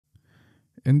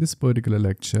In this particular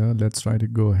lecture, let's try to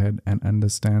go ahead and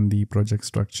understand the project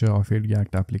structure of a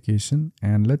React application,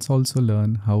 and let's also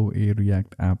learn how a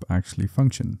React app actually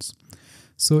functions.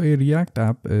 So a React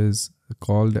app is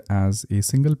called as a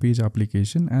single page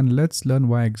application, and let's learn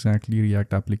why exactly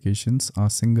React applications are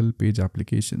single page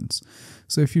applications.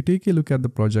 So if you take a look at the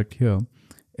project here,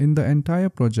 in the entire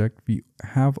project, we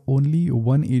have only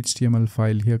one HTML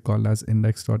file here called as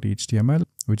index.html,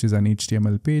 which is an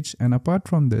HTML page. And apart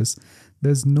from this,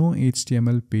 there's no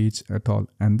HTML page at all.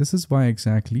 And this is why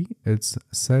exactly it's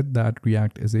said that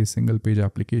React is a single page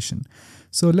application.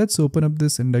 So let's open up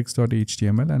this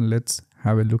index.html and let's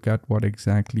have a look at what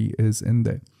exactly is in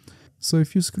there. So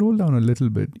if you scroll down a little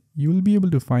bit, you will be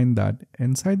able to find that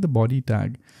inside the body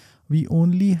tag, we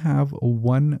only have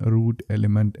one root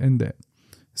element in there.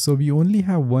 So we only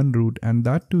have one root, and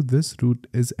that too, this root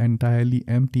is entirely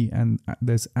empty and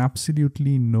there's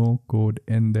absolutely no code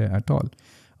in there at all.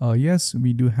 Yes,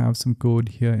 we do have some code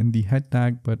here in the head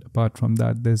tag, but apart from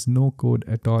that, there's no code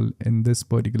at all in this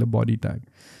particular body tag.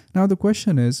 Now the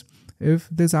question is, if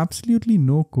there's absolutely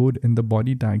no code in the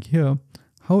body tag here,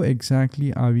 how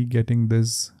exactly are we getting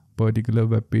this particular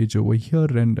web page over here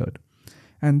rendered?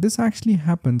 And this actually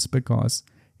happens because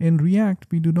in React,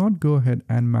 we do not go ahead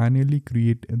and manually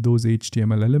create those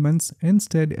HTML elements.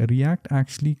 Instead, React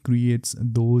actually creates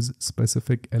those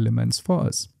specific elements for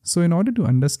us. So in order to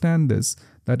understand this,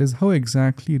 that is how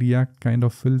exactly React kind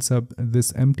of fills up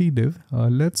this empty div,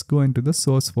 let's go into the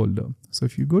source folder. So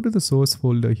if you go to the source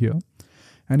folder here,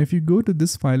 and if you go to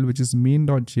this file, which is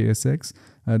main.jsx,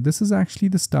 this is actually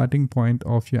the starting point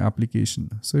of your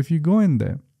application. So if you go in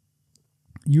there,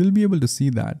 you'll be able to see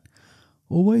that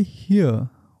over here,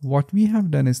 what we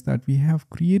have done is that we have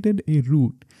created a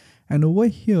root, and over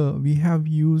here we have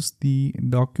used the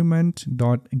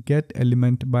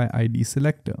document.getElementById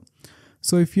selector.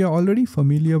 So if you're already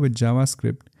familiar with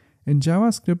JavaScript, in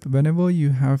JavaScript, whenever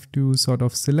you have to sort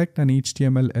of select an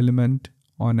HTML element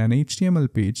on an HTML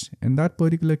page, in that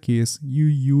particular case, you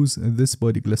use this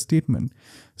particular statement.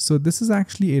 So this is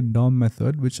actually a DOM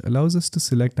method which allows us to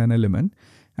select an element.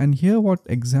 And here what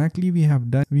exactly we have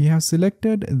done, we have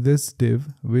selected this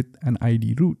div with an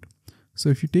ID root. So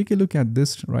if you take a look at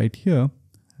this right here,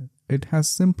 it has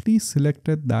simply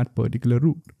selected that particular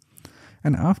root.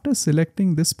 And after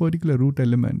selecting this particular root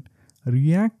element,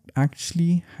 React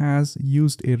actually has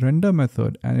used a render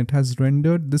method and it has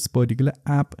rendered this particular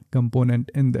app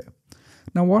component in there.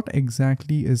 Now, what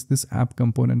exactly is this app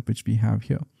component which we have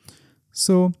here?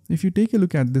 So if you take a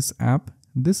look at this app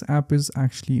is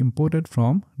actually imported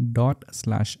from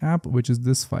 ./app, which is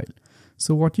this file.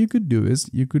 So what you could do is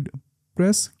you could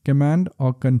press Command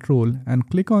or Control and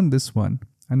click on this one,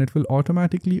 and it will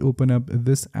automatically open up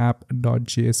this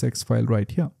app.jsx file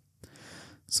right here.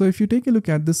 So if you take a look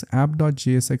at this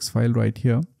app.jsx file right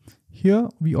here,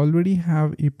 we already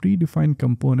have a predefined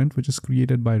component which is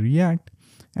created by React.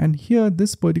 And here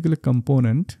this particular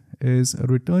component is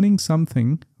returning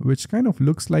something which kind of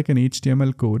looks like an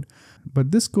HTML code,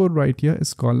 but this code right here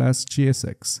is called as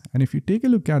JSX. And if you take a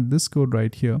look at this code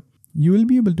right here, you will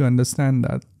be able to understand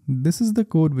that this is the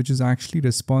code which is actually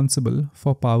responsible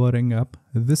for powering up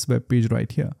this web page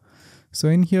right here. So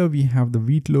in here we have the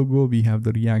Vite logo, we have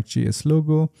the ReactJS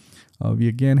logo, we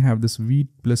again have this Vite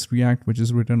plus React which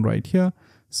is written right here.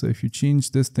 So if you change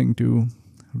this thing to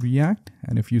React,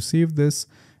 and if you save this,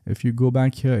 if you go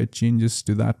back here, it changes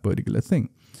to that particular thing.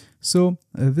 So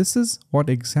this is what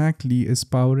exactly is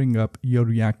powering up your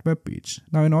React web page.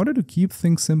 Now, in order to keep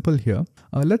things simple here,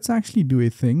 let's actually do a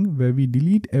thing where we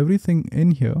delete everything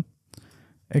in here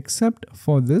except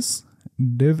for this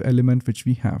div element which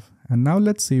we have. And now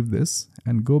let's save this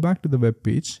and go back to the web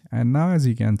page. And now, as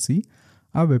you can see,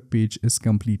 our web page is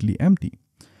completely empty.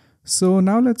 So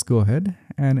now let's go ahead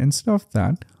and instead of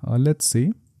that, let's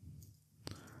say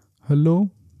hello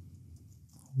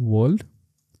world,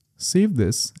 save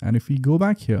this. And if we go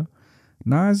back here,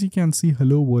 now as you can see,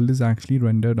 hello world is actually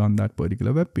rendered on that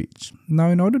particular web page. Now,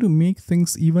 in order to make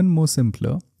things even more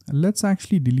simpler, let's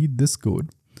actually delete this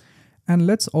code. And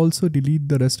let's also delete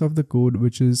the rest of the code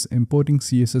which is importing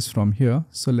CSS from here.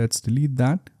 So let's delete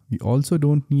that. We also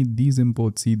don't need these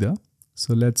imports either.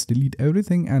 So let's delete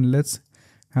everything and let's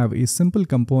have a simple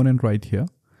component right here.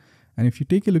 And if you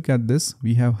take a look at this,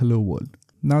 we have hello world.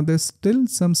 Now there's still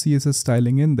some CSS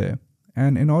styling in there.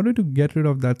 And in order to get rid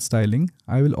of that styling,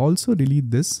 I will also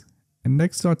delete this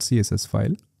index.css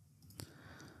file.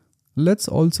 Let's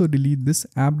also delete this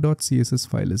app.css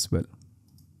file as well.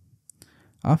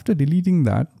 After deleting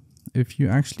that, if you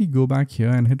actually go back here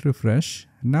and hit refresh,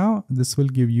 now this will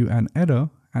give you an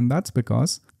error, and that's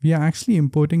because we are actually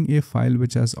importing a file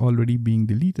which has already been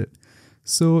deleted.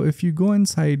 So if you go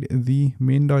inside the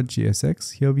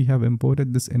main.jsx, here we have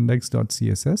imported this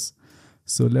index.css.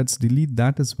 So let's delete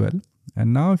that as well.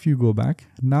 And now if you go back,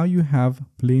 now you have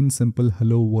plain simple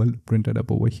hello world printed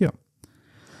up over here.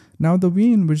 Now the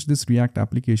way in which this React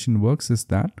application works is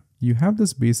that you have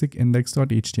this basic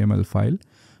index.html file,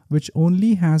 which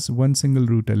only has one single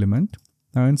root element.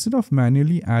 Now instead of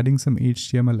manually adding some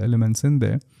HTML elements in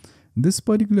there, this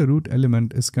particular root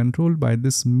element is controlled by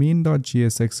this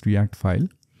main.jsx React file.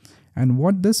 And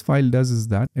what this file does is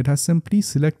that it has simply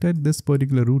selected this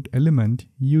particular root element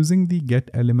using the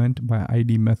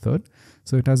getElementById method.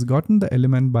 So it has gotten the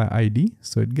element by ID.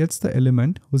 So it gets the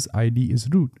element whose ID is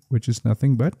root, which is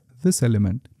nothing but this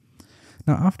element.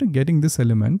 Now after getting this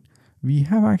element, we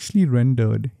have actually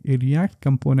rendered a React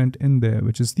component in there,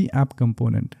 which is the app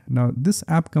component. Now this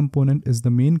app component is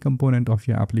the main component of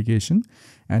your application,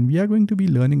 and we are going to be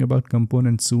learning about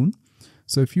components soon.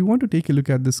 So if you want to take a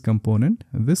look at this component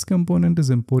is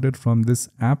imported from this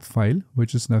app file,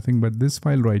 which is nothing but this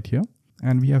file right here.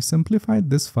 And we have simplified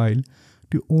this file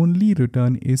to only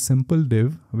return a simple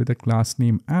div with a class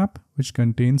name app, which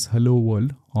contains hello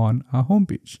world on our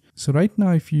homepage. So right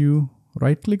now, if you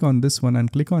right click on this one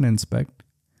and click on inspect,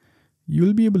 you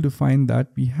will be able to find that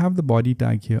we have the body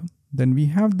tag here. Then we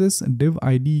have this div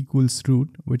id equals root,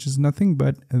 which is nothing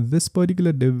but this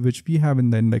particular div which we have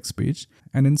in the index page.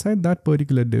 And inside that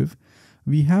particular div,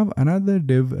 we have another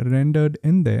div rendered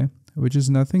in there, which is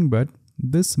nothing but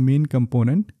this main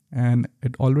component, and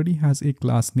it already has a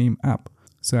class name app.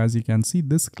 So as you can see,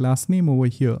 this class name over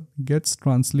here gets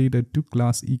translated to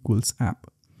class equals app.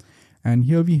 And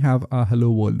here we have our hello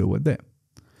world over there.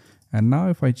 And now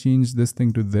if I change this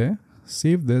thing to there,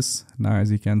 save this, now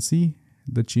as you can see,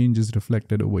 the change is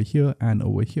reflected over here and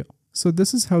over here. So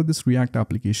this is how this React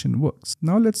application works.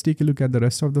 Now let's take a look at the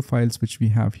rest of the files which we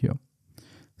have here.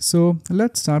 So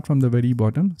let's start from the very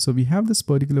bottom. So we have this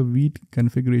particular Vite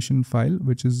configuration file,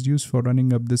 which is used for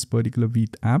running up this particular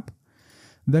Vite app.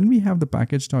 Then we have the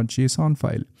package.json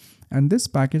file, and this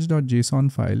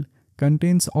package.json file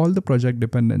contains all the project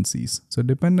dependencies. So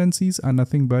dependencies are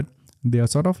nothing but they are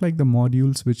sort of like the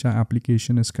modules which our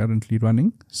application is currently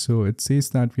running. So it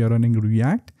says that we are running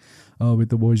React with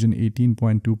the version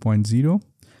 18.2.0.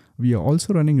 We are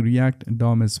also running React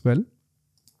DOM as well.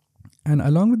 And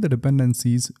along with the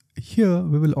dependencies, here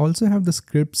we will also have the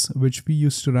scripts which we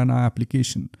use to run our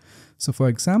application. So for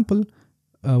example,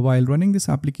 while running this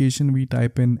application, we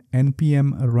type in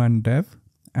npm run dev,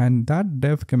 and that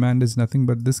dev command is nothing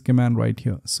but this command right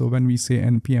here. So when we say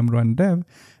npm run dev,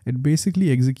 it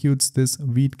basically executes this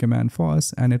Vite command for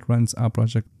us and it runs our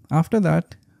project. After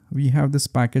that, we have this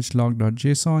package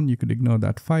log.json. You could ignore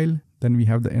that file. Then we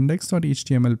have the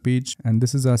index.html page, and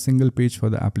this is our single page for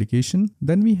the application.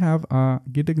 Then we have our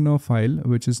gitignore file,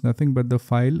 which is nothing but the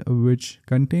file which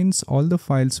contains all the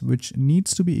files which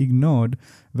needs to be ignored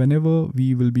whenever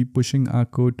we will be pushing our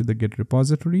code to the Git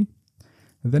repository.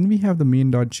 Then we have the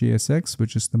main.jsx,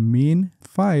 which is the main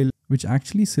file which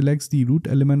actually selects the root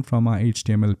element from our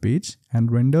HTML page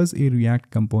and renders a React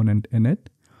component in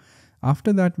it.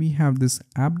 After that, we have this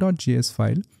app.js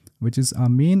file, which is our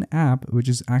main app, which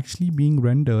is actually being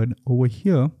rendered over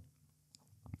here.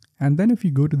 And then if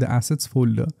you go to the assets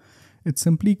folder, it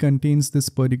simply contains this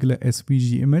particular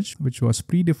SVG image, which was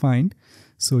predefined.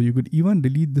 So you could even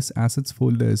delete this assets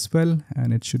folder as well,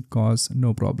 and it should cause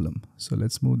no problem. So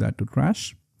let's move that to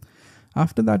trash.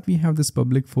 After that, we have this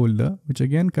public folder, which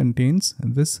again contains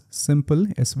this simple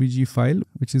SVG file,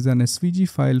 which is an SVG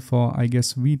file for, I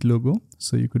guess, Vite logo.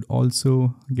 So you could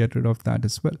also get rid of that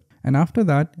as well. And after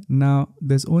that, now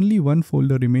there's only one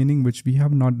folder remaining which we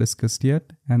have not discussed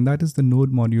yet, and that is the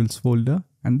node modules folder.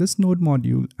 And this node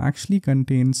module actually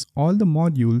contains all the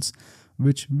modules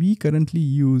which we currently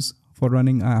use for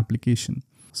running our application.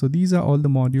 So these are all the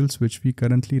modules which we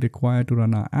currently require to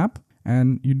run our app,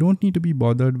 and you don't need to be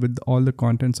bothered with all the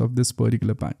contents of this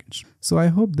particular package. So I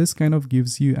hope this kind of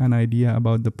gives you an idea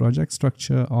about the project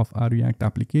structure of our React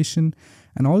application,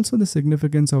 and also the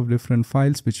significance of different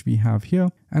files which we have here.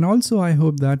 And also I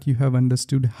hope that you have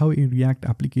understood how a React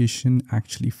application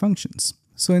actually functions.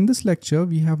 So in this lecture,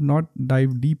 we have not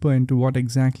dived deeper into what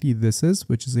exactly this is,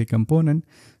 which is a component.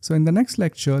 So in the next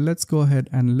lecture, let's go ahead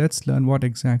and let's learn what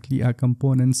exactly are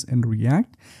components in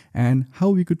React and how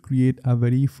we could create our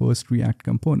very first React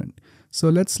component. So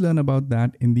let's learn about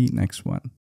that in the next one.